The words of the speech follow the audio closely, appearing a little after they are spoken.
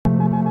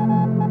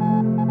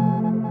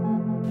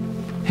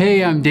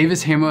Hey, I'm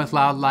Davis Hammer with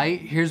Loud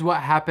Light. Here's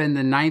what happened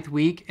the 9th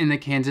week in the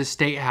Kansas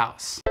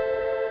Statehouse.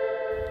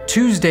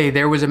 Tuesday,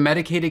 there was a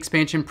Medicaid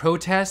expansion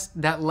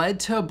protest that led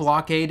to a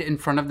blockade in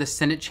front of the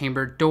Senate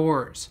chamber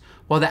doors.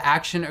 While the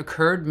action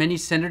occurred, many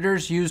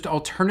senators used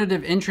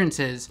alternative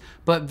entrances,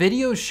 but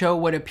videos show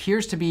what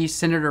appears to be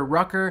Senator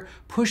Rucker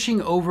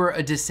pushing over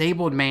a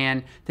disabled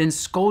man, then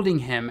scolding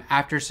him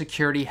after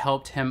security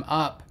helped him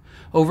up.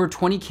 Over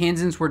 20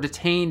 Kansans were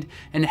detained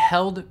and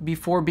held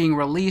before being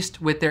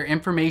released with their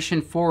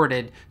information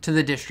forwarded to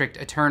the district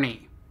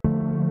attorney.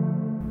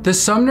 The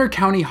Sumner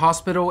County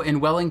Hospital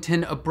in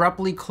Wellington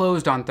abruptly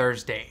closed on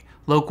Thursday.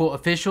 Local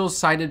officials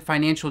cited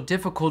financial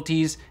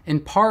difficulties in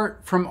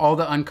part from all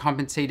the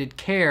uncompensated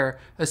care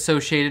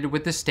associated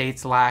with the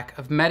state's lack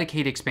of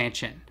Medicaid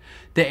expansion.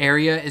 The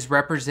area is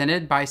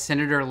represented by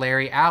Senator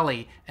Larry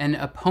Alley, an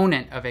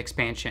opponent of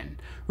expansion.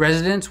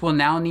 Residents will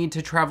now need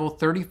to travel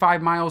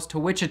 35 miles to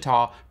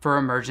Wichita for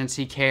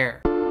emergency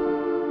care.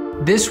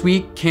 This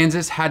week,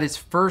 Kansas had its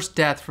first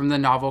death from the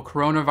novel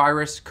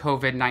coronavirus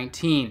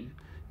COVID-19.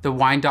 The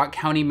Wyandotte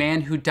County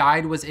man who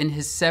died was in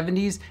his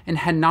 70s and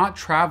had not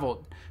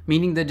traveled,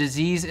 meaning the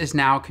disease is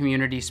now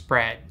community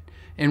spread.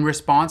 In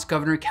response,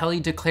 Governor Kelly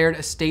declared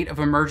a state of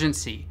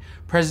emergency.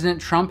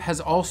 President Trump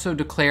has also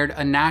declared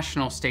a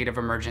national state of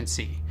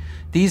emergency.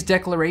 These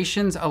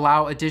declarations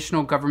allow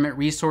additional government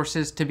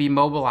resources to be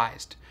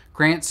mobilized,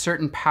 grant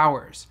certain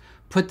powers,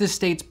 put the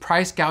state's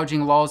price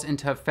gouging laws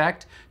into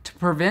effect to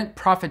prevent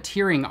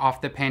profiteering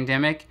off the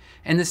pandemic,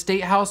 and the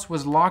Statehouse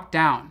was locked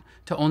down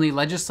to only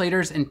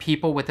legislators and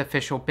people with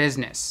official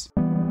business.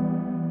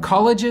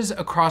 Colleges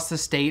across the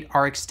state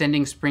are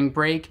extending spring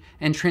break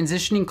and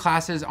transitioning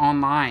classes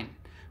online.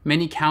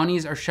 Many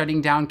counties are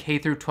shutting down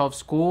K-12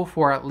 school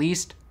for at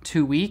least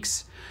 2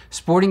 weeks.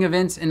 Sporting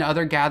events and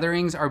other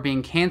gatherings are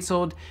being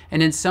canceled,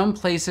 and in some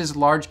places,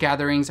 large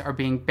gatherings are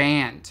being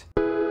banned.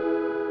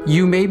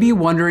 You may be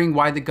wondering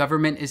why the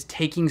government is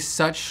taking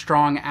such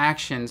strong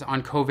actions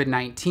on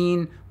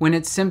COVID-19 when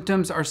its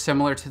symptoms are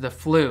similar to the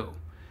flu.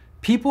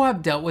 People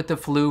have dealt with the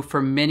flu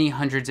for many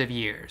hundreds of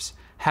years,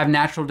 have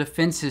natural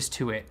defenses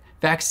to it,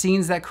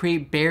 vaccines that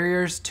create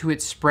barriers to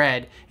its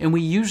spread, and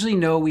we usually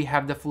know we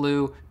have the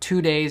flu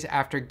 2 days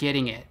after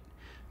getting it.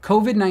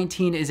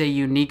 COVID-19 is a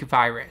unique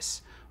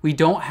virus. We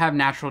don't have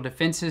natural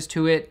defenses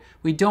to it,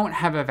 we don't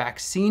have a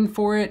vaccine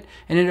for it,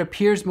 and it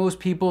appears most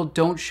people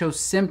don't show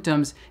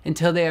symptoms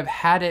until they have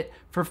had it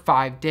for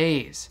 5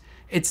 days.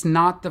 It's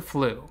not the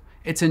flu.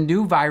 It's a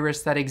new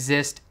virus that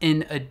exists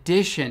in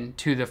addition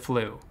to the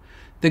flu.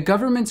 The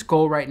government's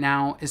goal right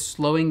now is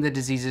slowing the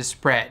disease's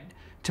spread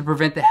to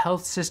prevent the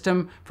health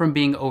system from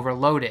being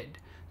overloaded.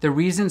 The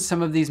reason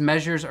some of these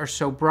measures are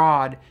so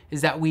broad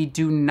is that we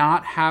do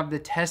not have the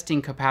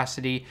testing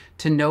capacity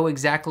to know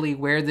exactly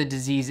where the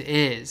disease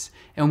is,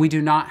 and we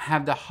do not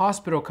have the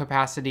hospital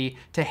capacity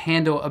to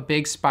handle a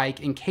big spike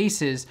in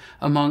cases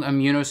among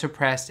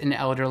immunosuppressed and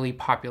elderly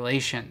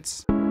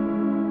populations.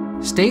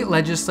 State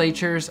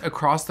legislatures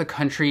across the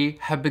country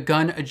have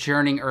begun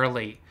adjourning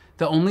early.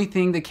 The only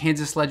thing the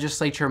Kansas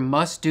legislature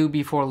must do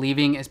before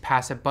leaving is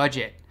pass a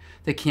budget.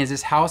 The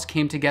Kansas House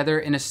came together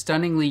in a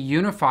stunningly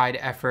unified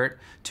effort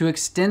to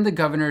extend the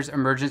governor's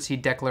emergency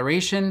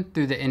declaration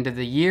through the end of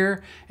the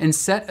year and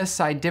set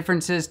aside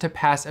differences to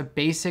pass a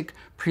basic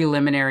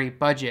preliminary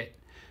budget.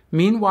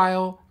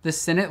 Meanwhile, the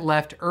Senate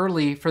left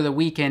early for the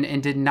weekend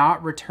and did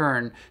not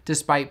return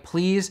despite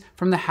pleas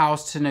from the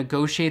House to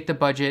negotiate the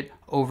budget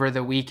over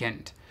the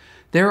weekend.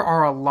 There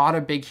are a lot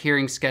of big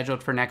hearings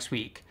scheduled for next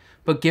week.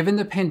 But given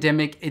the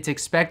pandemic, it's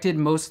expected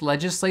most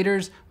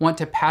legislators want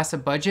to pass a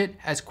budget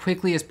as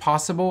quickly as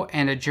possible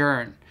and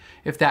adjourn.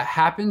 If that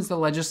happens, the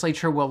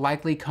legislature will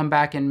likely come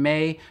back in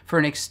May for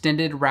an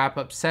extended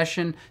wrap-up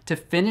session to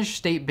finish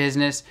state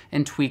business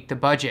and tweak the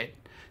budget.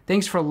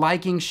 Thanks for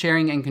liking,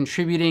 sharing, and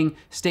contributing.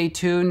 Stay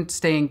tuned,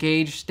 stay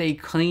engaged, stay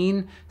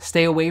clean,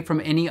 stay away from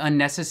any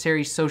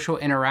unnecessary social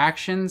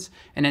interactions.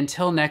 And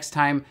until next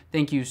time,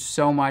 thank you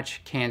so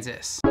much,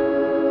 Kansas.